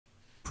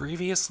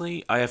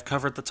Previously, I have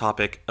covered the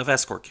topic of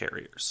escort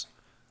carriers.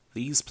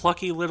 These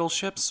plucky little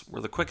ships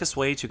were the quickest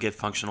way to get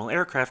functional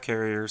aircraft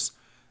carriers,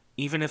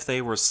 even if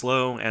they were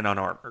slow and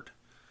unarmored.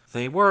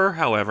 They were,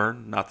 however,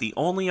 not the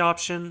only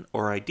option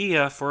or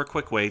idea for a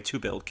quick way to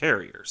build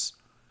carriers.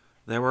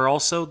 There were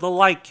also the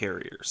light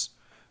carriers,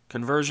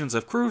 conversions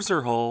of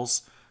cruiser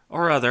hulls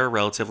or other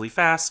relatively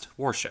fast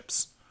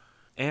warships.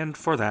 And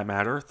for that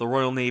matter, the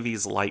Royal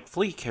Navy's light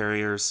fleet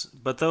carriers,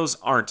 but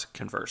those aren't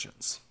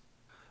conversions.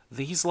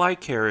 These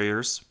light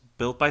carriers,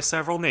 built by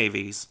several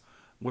navies,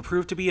 would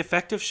prove to be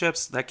effective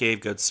ships that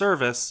gave good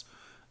service,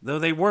 though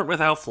they weren't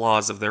without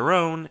flaws of their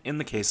own in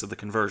the case of the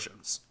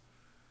conversions.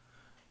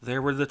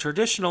 There were the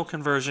traditional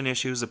conversion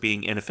issues of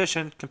being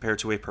inefficient compared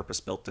to a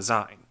purpose-built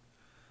design.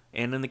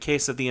 And in the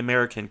case of the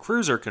American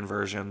cruiser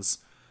conversions,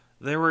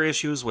 there were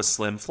issues with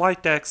slim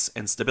flight decks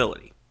and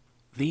stability.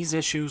 These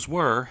issues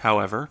were,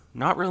 however,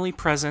 not really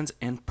present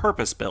in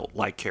purpose-built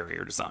light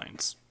carrier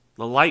designs.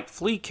 The light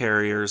fleet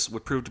carriers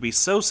would prove to be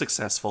so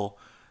successful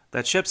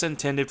that ships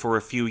intended for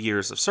a few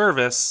years of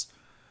service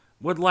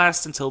would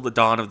last until the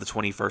dawn of the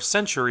 21st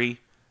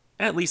century,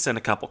 at least in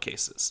a couple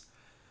cases.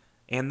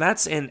 And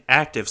that's in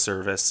active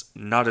service,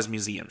 not as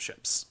museum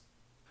ships.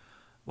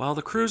 While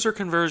the cruiser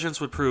conversions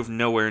would prove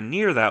nowhere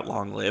near that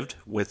long-lived,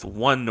 with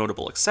one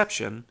notable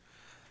exception,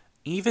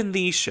 even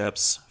these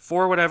ships,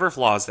 for whatever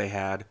flaws they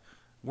had,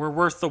 were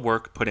worth the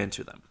work put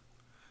into them.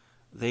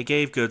 They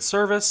gave good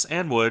service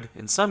and would,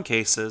 in some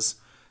cases,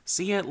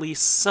 see at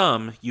least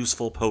some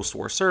useful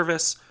post-war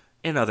service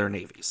in other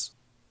navies.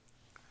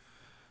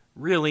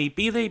 Really,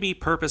 be they be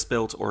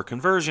purpose-built or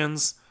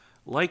conversions,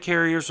 light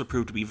carriers would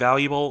prove to be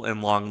valuable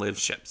and long-lived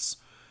ships,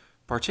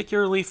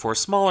 particularly for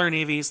smaller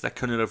navies that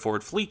couldn't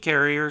afford fleet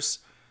carriers,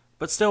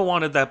 but still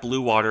wanted that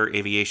blue water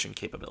aviation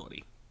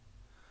capability.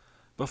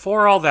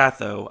 Before all that,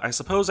 though, I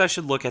suppose I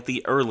should look at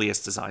the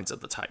earliest designs of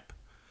the type.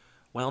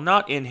 While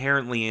not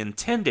inherently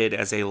intended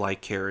as a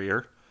light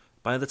carrier,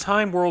 by the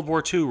time World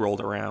War II rolled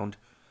around,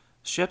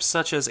 ships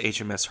such as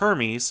HMS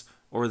Hermes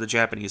or the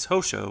Japanese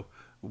Hosho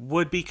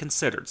would be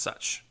considered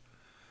such.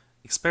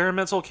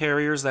 Experimental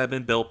carriers that had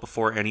been built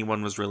before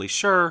anyone was really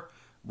sure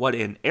what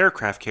an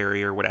aircraft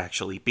carrier would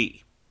actually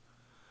be.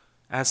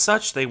 As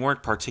such, they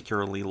weren't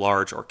particularly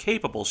large or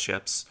capable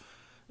ships,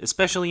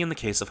 especially in the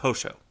case of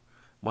Hosho.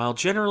 While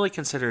generally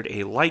considered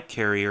a light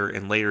carrier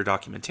in later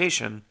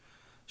documentation,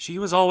 she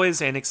was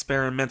always an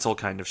experimental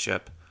kind of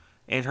ship,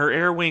 and her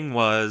air wing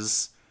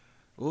was,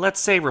 let's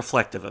say,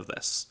 reflective of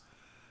this.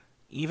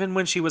 Even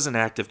when she was an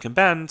active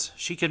combatant,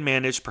 she could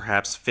manage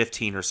perhaps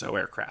 15 or so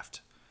aircraft,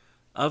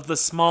 of the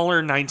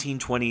smaller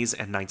 1920s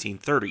and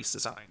 1930s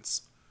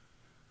designs.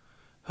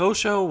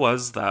 Hosho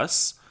was,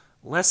 thus,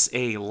 less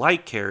a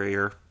light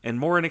carrier and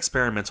more an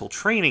experimental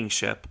training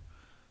ship,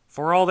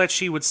 for all that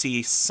she would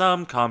see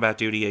some combat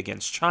duty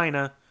against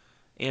China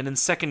and in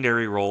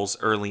secondary roles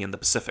early in the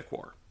Pacific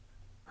War.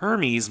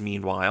 Hermes,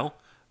 meanwhile,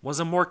 was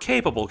a more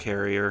capable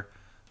carrier,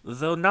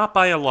 though not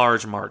by a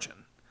large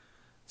margin.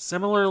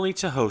 Similarly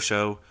to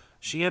Hosho,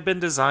 she had been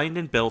designed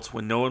and built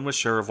when no one was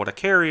sure of what a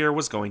carrier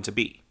was going to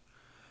be.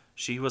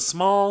 She was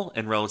small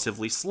and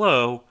relatively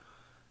slow,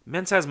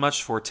 meant as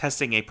much for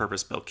testing a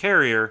purpose-built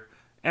carrier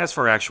as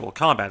for actual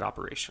combat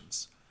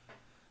operations.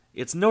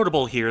 It's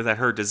notable here that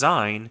her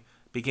design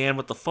began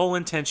with the full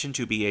intention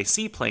to be a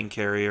seaplane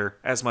carrier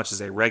as much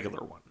as a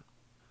regular one.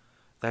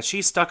 That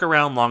she stuck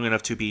around long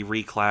enough to be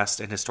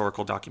reclassed in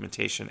historical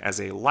documentation as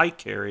a light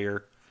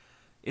carrier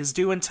is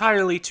due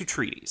entirely to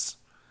treaties.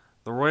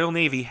 The Royal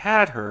Navy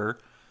had her,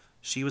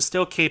 she was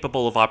still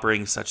capable of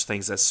operating such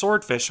things as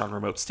swordfish on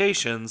remote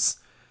stations,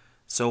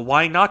 so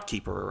why not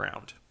keep her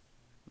around?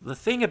 The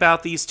thing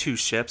about these two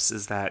ships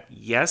is that,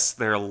 yes,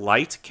 they're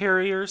light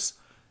carriers,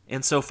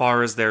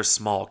 insofar as they're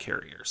small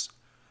carriers.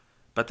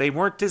 But they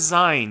weren't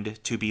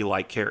designed to be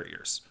light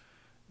carriers.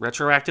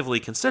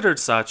 Retroactively considered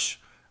such,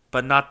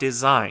 but not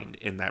designed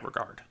in that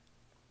regard.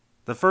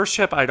 The first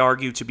ship I'd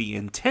argue to be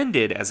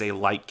intended as a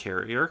light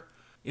carrier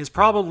is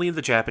probably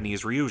the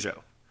Japanese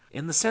Ryujo,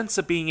 in the sense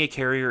of being a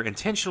carrier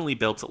intentionally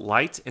built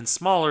light and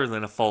smaller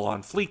than a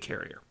full-on fleet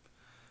carrier,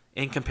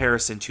 in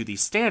comparison to the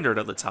standard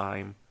of the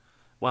time,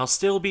 while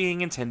still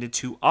being intended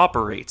to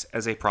operate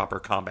as a proper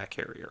combat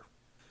carrier.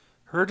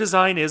 Her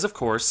design is, of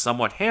course,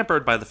 somewhat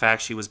hampered by the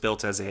fact she was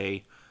built as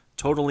a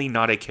totally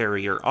not a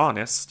carrier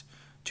honest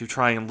to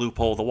try and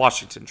loophole the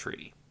Washington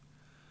Treaty.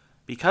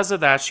 Because of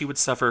that, she would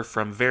suffer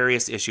from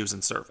various issues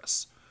in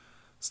service.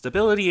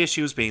 Stability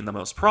issues being the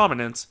most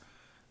prominent,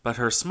 but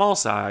her small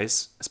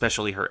size,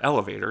 especially her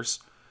elevators,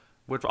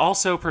 would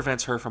also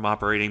prevent her from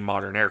operating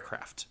modern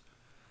aircraft.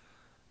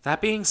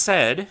 That being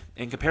said,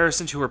 in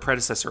comparison to her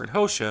predecessor in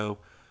Hosho,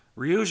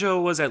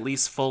 Ryujo was at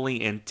least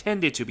fully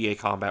intended to be a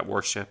combat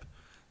warship,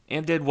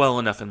 and did well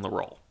enough in the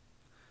role.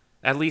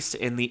 At least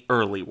in the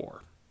early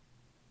war.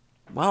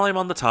 While I'm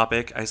on the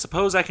topic, I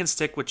suppose I can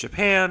stick with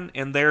Japan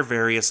and their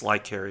various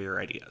light carrier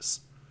ideas.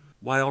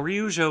 While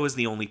Ryujo is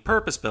the only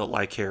purpose-built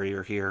light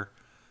carrier here,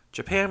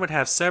 Japan would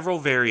have several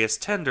various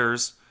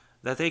tenders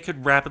that they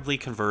could rapidly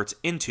convert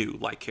into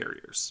light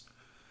carriers.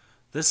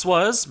 This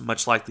was,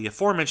 much like the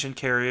aforementioned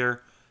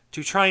carrier,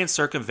 to try and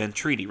circumvent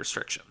treaty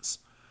restrictions.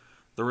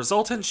 The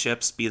resultant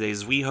ships, be they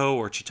Zuiho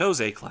or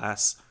Chitose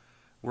class,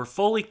 were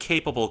fully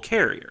capable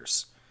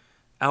carriers,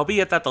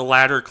 albeit that the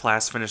latter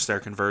class finished their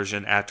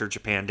conversion after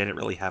Japan didn't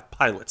really have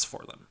pilots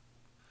for them.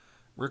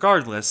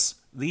 Regardless,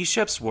 these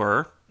ships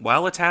were,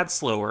 while a tad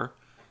slower,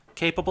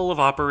 capable of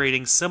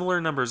operating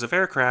similar numbers of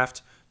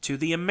aircraft to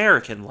the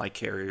American light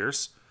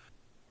carriers,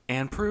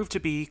 and proved to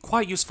be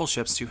quite useful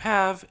ships to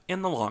have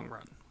in the long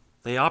run.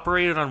 They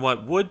operated on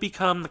what would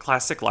become the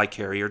classic light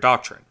carrier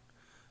doctrine,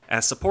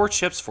 as support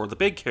ships for the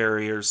big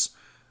carriers,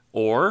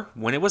 or,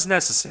 when it was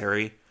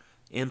necessary,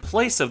 in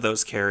place of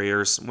those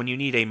carriers when you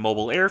need a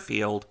mobile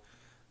airfield,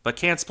 but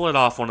can't split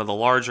off one of the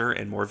larger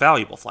and more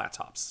valuable flat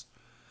tops.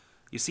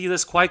 You see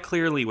this quite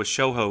clearly with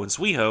Shoho and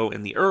Zuiho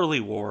in the early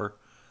war,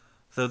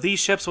 though these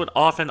ships would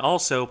often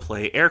also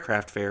play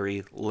aircraft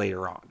ferry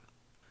later on.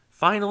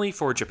 Finally,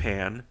 for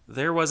Japan,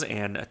 there was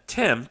an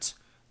attempt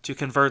to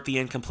convert the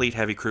incomplete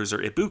heavy cruiser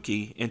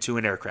Ibuki into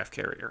an aircraft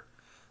carrier,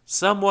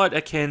 somewhat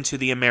akin to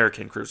the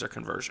American cruiser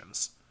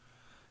conversions.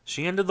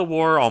 She ended the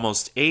war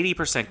almost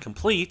 80%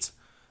 complete,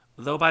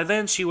 though by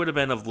then she would have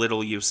been of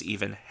little use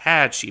even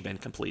had she been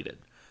completed,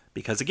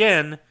 because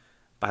again,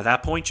 by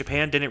that point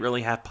Japan didn't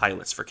really have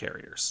pilots for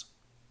carriers.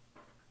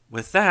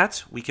 With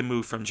that, we can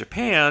move from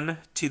Japan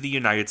to the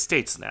United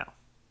States now.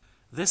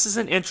 This is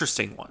an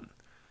interesting one.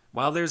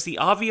 While there's the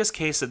obvious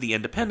case of the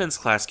Independence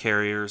class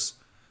carriers,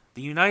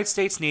 the United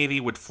States Navy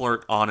would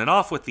flirt on and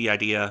off with the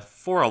idea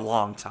for a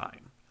long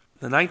time.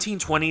 The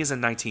 1920s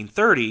and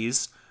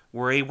 1930s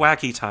were a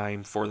wacky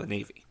time for the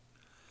Navy.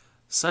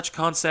 Such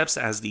concepts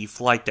as the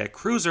flight deck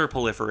cruiser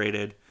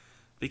proliferated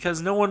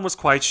because no one was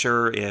quite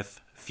sure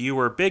if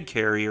fewer big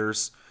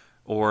carriers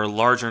or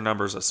larger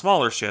numbers of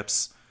smaller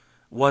ships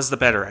was the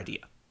better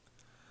idea.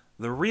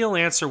 The real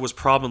answer was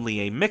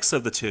probably a mix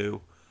of the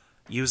two,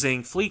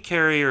 using fleet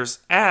carriers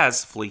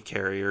as fleet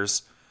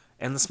carriers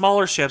and the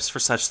smaller ships for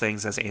such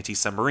things as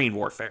anti-submarine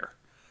warfare,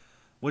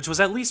 which was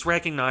at least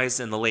recognized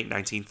in the late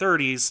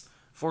 1930s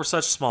for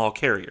such small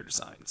carrier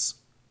designs.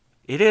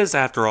 It is,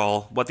 after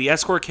all, what the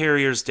escort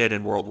carriers did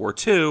in World War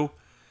II,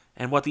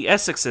 and what the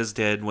Essexes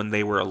did when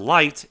they were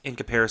light in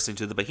comparison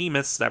to the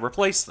behemoths that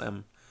replaced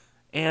them,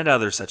 and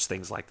other such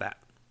things like that.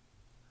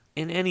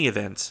 In any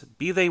event,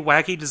 be they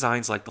wacky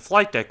designs like the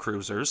flight deck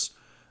cruisers,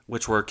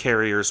 which were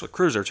carriers with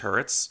cruiser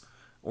turrets,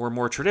 or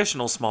more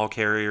traditional small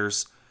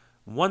carriers,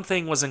 one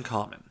thing was in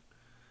common.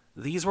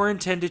 These were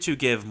intended to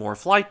give more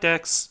flight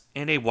decks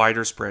and a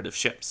wider spread of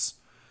ships.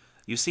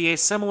 You see a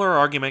similar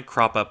argument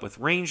crop up with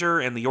Ranger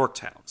and the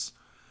Yorktowns.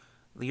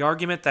 The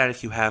argument that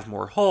if you have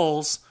more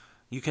hulls,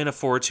 you can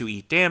afford to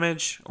eat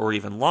damage, or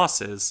even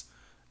losses,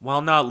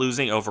 while not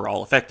losing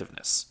overall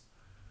effectiveness.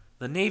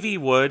 The Navy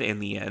would, in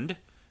the end,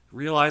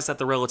 realize that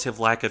the relative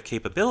lack of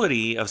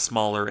capability of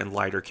smaller and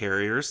lighter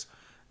carriers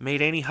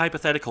made any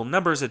hypothetical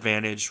numbers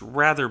advantage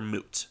rather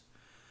moot,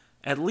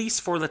 at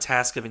least for the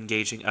task of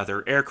engaging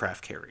other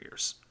aircraft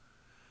carriers.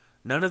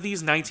 None of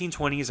these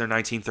 1920s or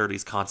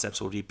 1930s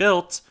concepts would be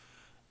built,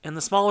 and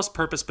the smallest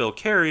purpose-built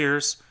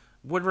carriers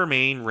would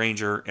remain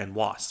Ranger and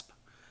Wasp,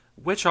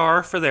 which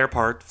are, for their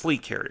part,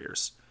 fleet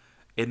carriers,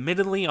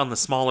 admittedly on the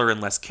smaller and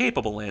less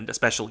capable end,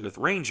 especially with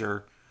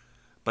Ranger,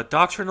 but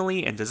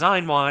doctrinally and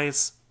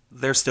design-wise,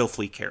 they're still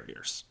fleet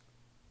carriers.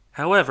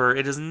 However,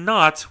 it is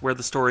not where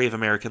the story of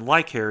American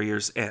light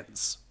carriers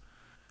ends.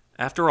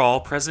 After all,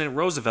 President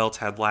Roosevelt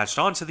had latched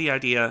onto the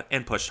idea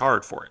and pushed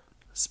hard for it.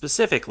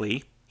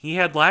 Specifically, he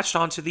had latched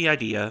onto the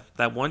idea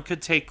that one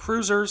could take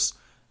cruisers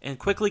and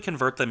quickly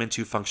convert them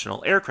into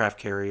functional aircraft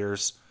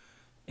carriers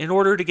in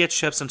order to get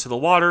ships into the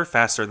water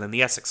faster than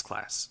the Essex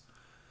class.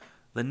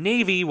 The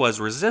Navy was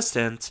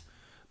resistant,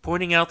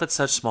 pointing out that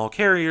such small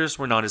carriers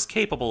were not as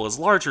capable as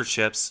larger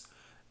ships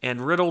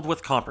and riddled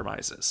with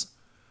compromises.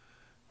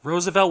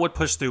 Roosevelt would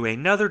push through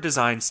another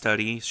design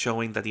study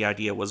showing that the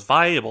idea was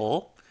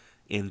viable,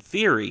 in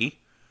theory,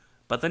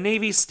 but the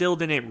Navy still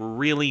didn't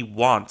really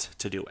want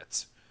to do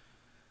it.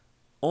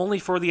 Only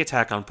for the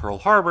attack on Pearl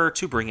Harbor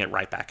to bring it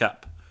right back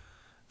up.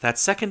 That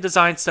second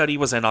design study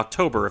was in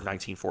October of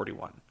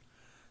 1941.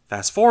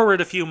 Fast forward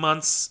a few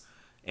months,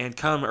 and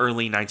come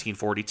early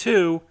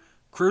 1942,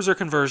 cruiser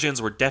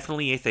conversions were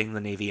definitely a thing the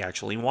Navy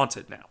actually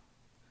wanted now.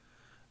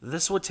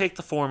 This would take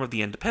the form of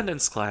the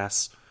Independence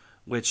class,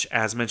 which,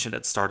 as mentioned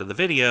at the start of the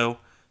video,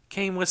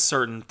 came with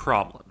certain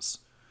problems.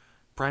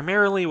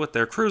 Primarily with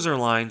their cruiser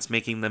lines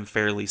making them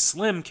fairly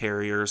slim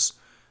carriers,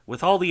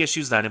 with all the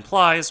issues that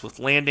implies with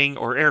landing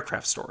or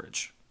aircraft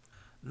storage.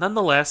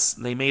 Nonetheless,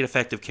 they made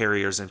effective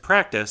carriers in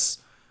practice,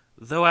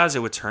 though as it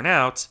would turn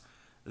out,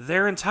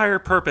 their entire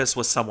purpose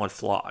was somewhat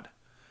flawed.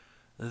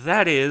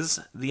 That is,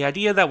 the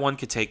idea that one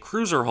could take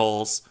cruiser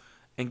hulls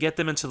and get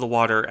them into the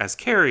water as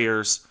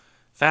carriers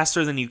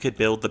faster than you could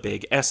build the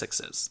big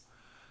Essexes.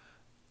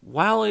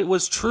 While it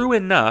was true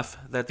enough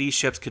that these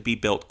ships could be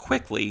built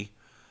quickly,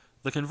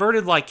 the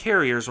converted light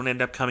carriers would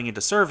end up coming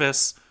into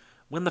service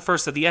when the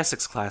first of the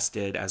Essex class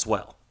did as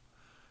well.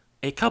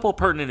 A couple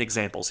pertinent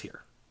examples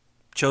here,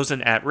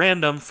 chosen at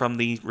random from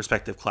the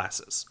respective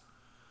classes.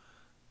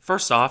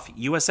 First off,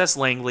 USS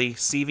Langley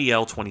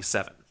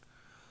CVL-27.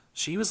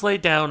 She was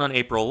laid down on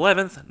April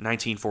 11th,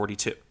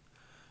 1942.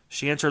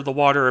 She entered the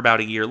water about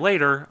a year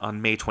later,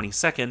 on May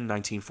 22nd,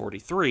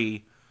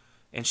 1943,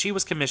 and she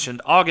was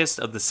commissioned August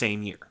of the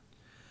same year.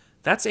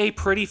 That's a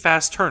pretty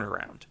fast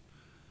turnaround.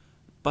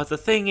 But the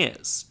thing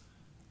is,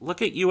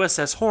 look at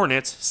USS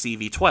Hornet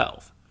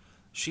CV-12.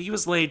 She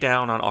was laid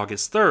down on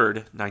August 3rd,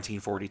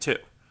 1942.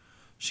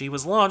 She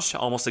was launched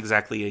almost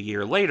exactly a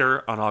year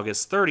later on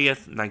August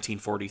 30th,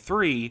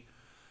 1943,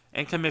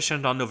 and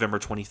commissioned on November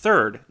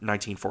 23rd,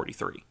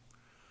 1943.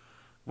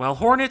 While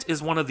Hornet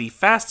is one of the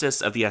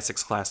fastest of the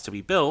Essex class to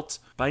be built,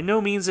 by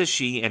no means is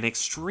she an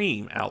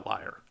extreme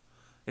outlier.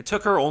 It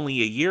took her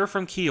only a year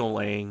from keel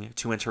laying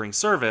to entering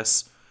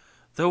service,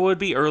 though it would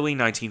be early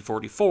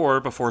 1944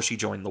 before she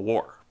joined the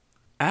war.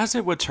 As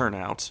it would turn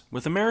out,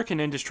 with American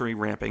industry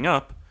ramping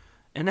up,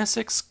 an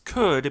Essex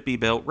could be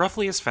built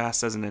roughly as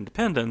fast as an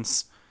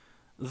Independence,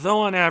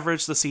 though on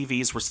average the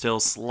CVs were still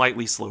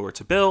slightly slower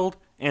to build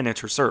and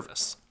enter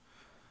service.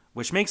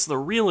 Which makes the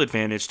real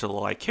advantage to the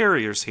light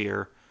carriers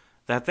here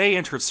that they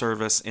entered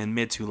service in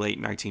mid to late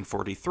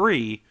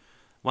 1943,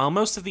 while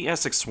most of the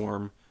Essex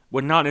swarm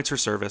would not enter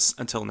service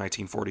until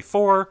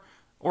 1944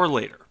 or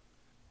later.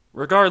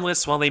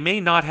 Regardless, while they may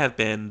not have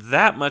been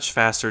that much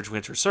faster to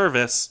enter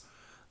service,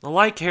 the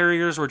light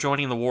carriers were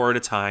joining the war at a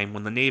time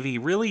when the Navy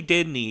really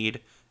did need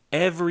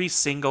every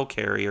single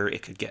carrier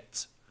it could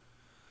get.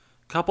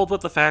 Coupled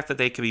with the fact that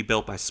they could be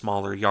built by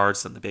smaller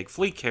yards than the big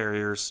fleet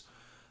carriers,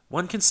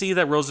 one can see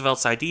that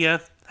Roosevelt's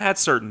idea had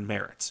certain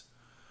merit.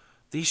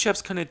 These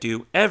ships couldn't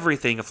do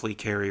everything a fleet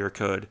carrier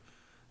could,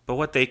 but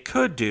what they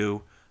could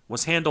do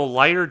was handle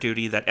lighter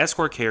duty that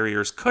escort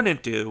carriers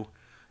couldn't do,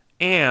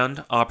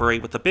 and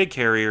operate with the big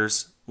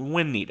carriers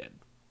when needed.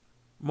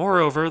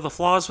 Moreover, the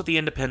flaws with the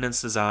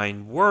Independence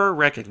design were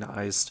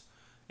recognized,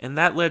 and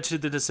that led to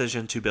the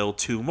decision to build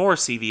 2 more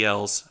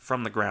CVLs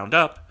from the ground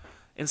up,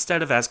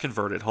 instead of as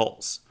converted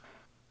hulls.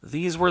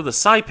 These were the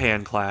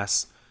Saipan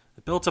class,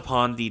 built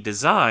upon the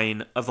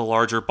design of the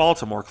larger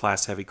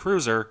Baltimore-class heavy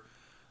cruiser,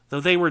 though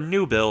they were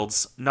new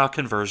builds, not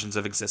conversions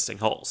of existing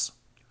hulls.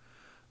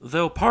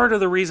 Though part of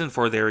the reason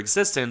for their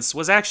existence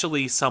was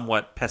actually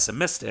somewhat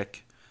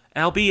pessimistic,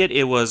 albeit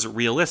it was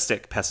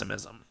realistic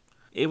pessimism.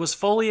 It was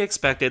fully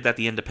expected that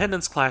the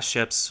Independence-class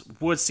ships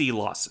would see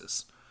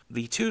losses.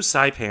 The 2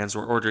 Saipans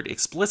were ordered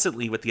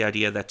explicitly with the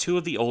idea that 2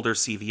 of the older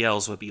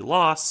CVLs would be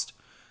lost,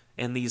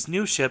 and these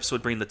new ships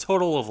would bring the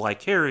total of light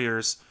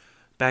carriers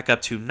back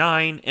up to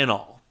 9 in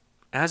all.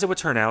 As it would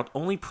turn out,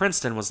 only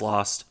Princeton was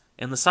lost,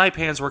 and the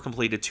Saipans were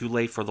completed too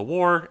late for the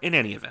war in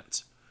any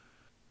event.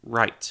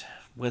 Right,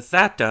 with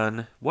that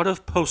done, what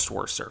of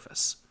post-war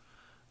service?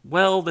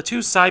 Well, the 2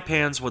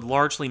 Saipans would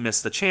largely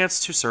miss the chance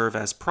to serve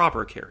as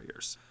proper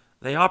carriers.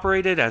 They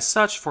operated as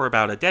such for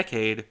about a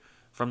decade,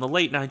 from the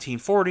late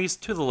 1940s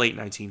to the late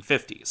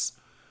 1950s.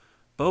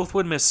 Both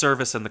would miss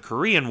service in the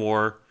Korean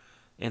War,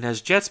 and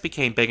as jets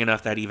became big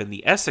enough that even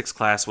the Essex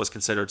class was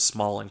considered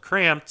small and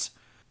cramped,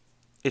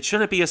 it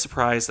shouldn't be a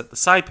surprise that the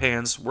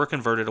Saipans were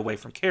converted away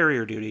from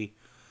carrier duty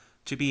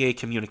to be a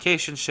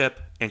communication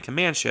ship and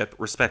command ship,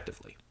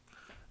 respectively.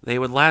 They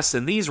would last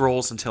in these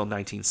roles until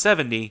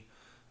 1970,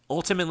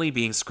 ultimately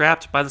being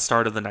scrapped by the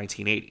start of the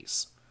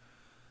 1980s.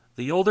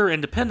 The older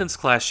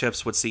Independence-class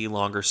ships would see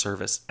longer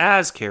service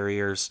as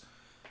carriers,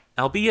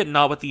 albeit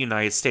not with the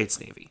United States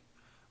Navy,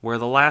 where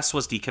the last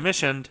was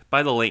decommissioned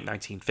by the late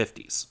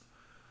 1950s.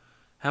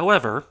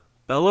 However,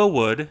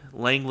 Belleau-Wood,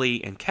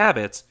 Langley, and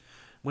Cabot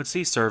would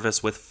see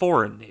service with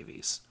foreign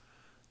navies,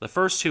 the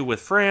first 2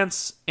 with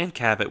France and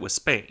Cabot with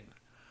Spain.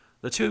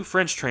 The 2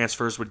 French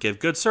transfers would give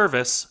good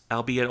service,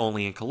 albeit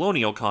only in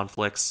colonial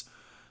conflicts,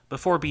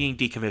 before being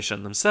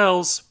decommissioned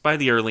themselves by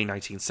the early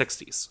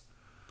 1960s.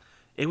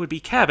 It would be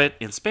Cabot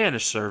in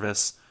Spanish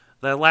service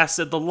that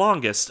lasted the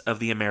longest of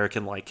the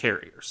American light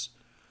carriers.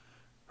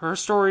 Her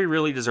story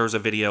really deserves a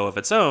video of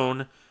its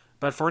own,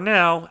 but for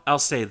now, I'll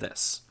say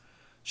this.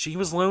 She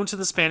was loaned to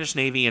the Spanish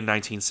Navy in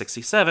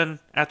 1967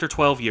 after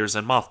 12 years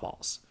in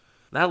mothballs.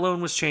 That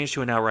loan was changed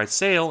to an outright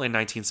sale in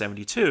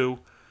 1972,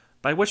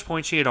 by which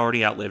point she had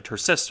already outlived her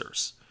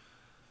sisters.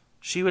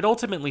 She would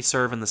ultimately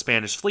serve in the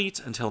Spanish fleet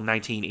until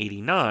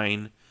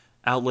 1989,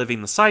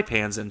 outliving the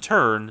Saipans in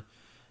turn,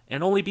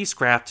 and only be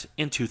scrapped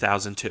in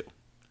 2002.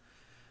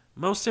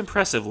 Most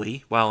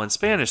impressively, while in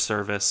Spanish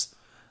service,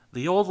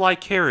 the old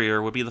light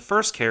carrier would be the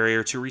first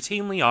carrier to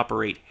routinely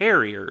operate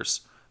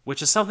Harriers,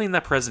 which is something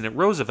that President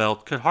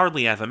Roosevelt could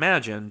hardly have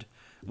imagined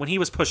when he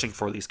was pushing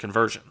for these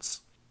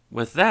conversions.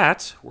 With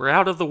that, we're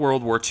out of the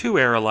World War II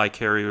era light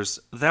carriers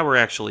that were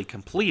actually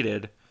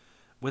completed,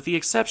 with the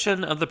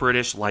exception of the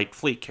British light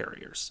fleet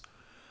carriers.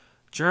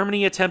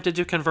 Germany attempted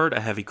to convert a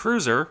heavy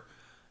cruiser,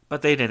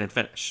 but they didn't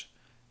finish.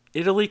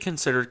 Italy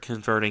considered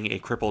converting a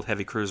crippled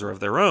heavy cruiser of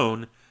their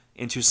own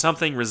into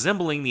something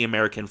resembling the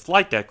American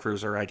flight deck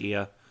cruiser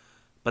idea,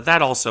 but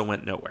that also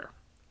went nowhere.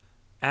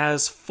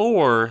 As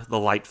for the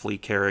light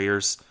fleet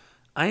carriers,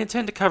 I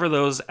intend to cover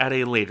those at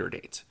a later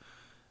date.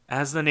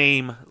 As the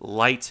name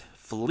light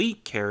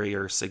fleet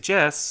carrier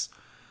suggests,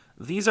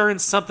 These are in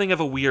something of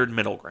a weird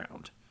middle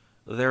ground.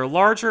 They're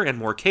larger and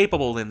more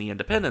capable than the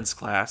Independence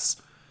class,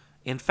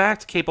 in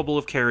fact capable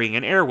of carrying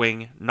an air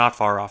wing not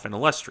far off an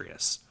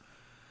Illustrious.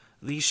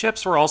 These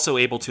ships were also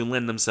able to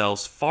lend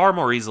themselves far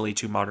more easily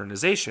to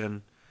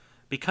modernization,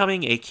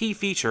 becoming a key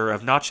feature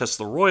of not just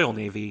the Royal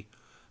Navy,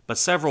 but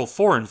several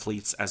foreign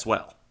fleets as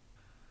well.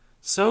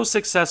 So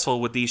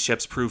successful would these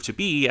ships prove to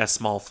be as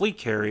small fleet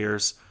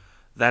carriers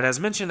that, as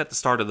mentioned at the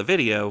start of the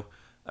video,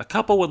 a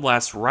couple would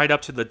last right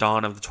up to the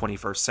dawn of the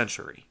 21st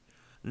century.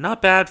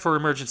 Not bad for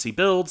emergency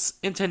builds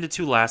intended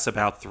to last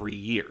about 3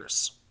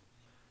 years.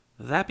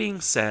 That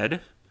being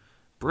said,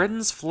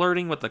 Britain's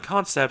flirting with the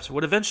concept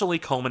would eventually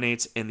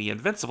culminate in the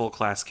Invincible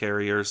class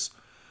carriers,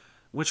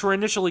 which were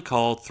initially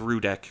called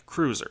through-deck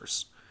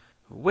cruisers,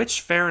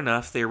 which, fair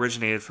enough, they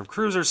originated from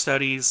cruiser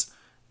studies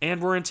and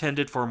were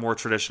intended for more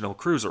traditional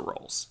cruiser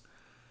roles.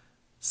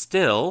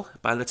 Still,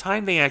 by the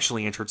time they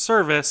actually entered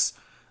service,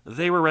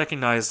 they were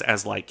recognized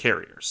as light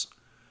carriers,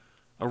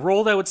 a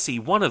role that would see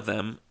one of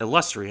them,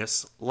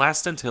 Illustrious,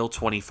 last until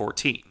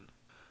 2014.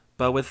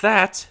 But with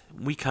that,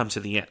 we come to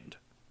the end.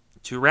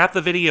 To wrap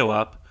the video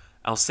up,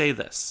 I'll say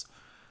this.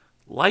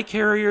 Light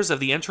carriers of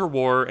the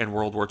interwar and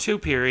World War II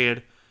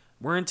period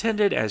were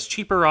intended as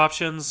cheaper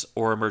options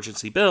or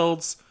emergency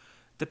builds,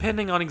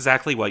 depending on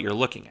exactly what you're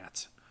looking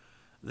at.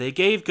 They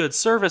gave good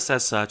service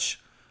as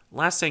such,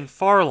 lasting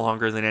far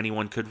longer than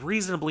anyone could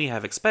reasonably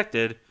have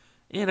expected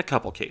in a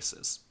couple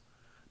cases.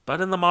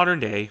 But in the modern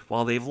day,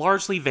 while they've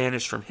largely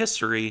vanished from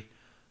history,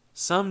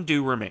 some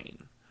do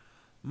remain.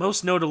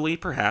 Most notably,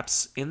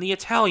 perhaps, in the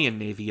Italian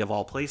Navy of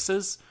all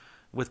places,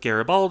 with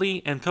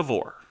Garibaldi and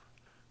Cavour.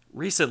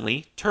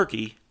 Recently,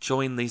 Turkey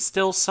joined the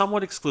still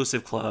somewhat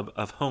exclusive club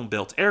of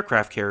home-built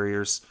aircraft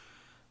carriers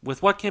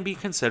with what can be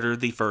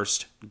considered the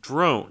first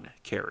drone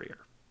carrier.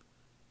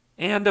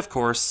 And of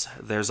course,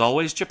 there's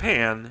always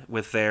Japan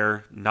with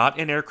their not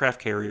an aircraft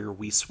carrier,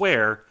 we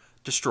swear,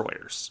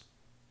 destroyers.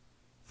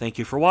 Thank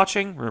you for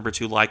watching. Remember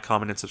to like,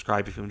 comment, and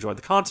subscribe if you enjoyed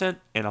the content,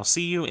 and I'll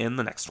see you in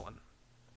the next one.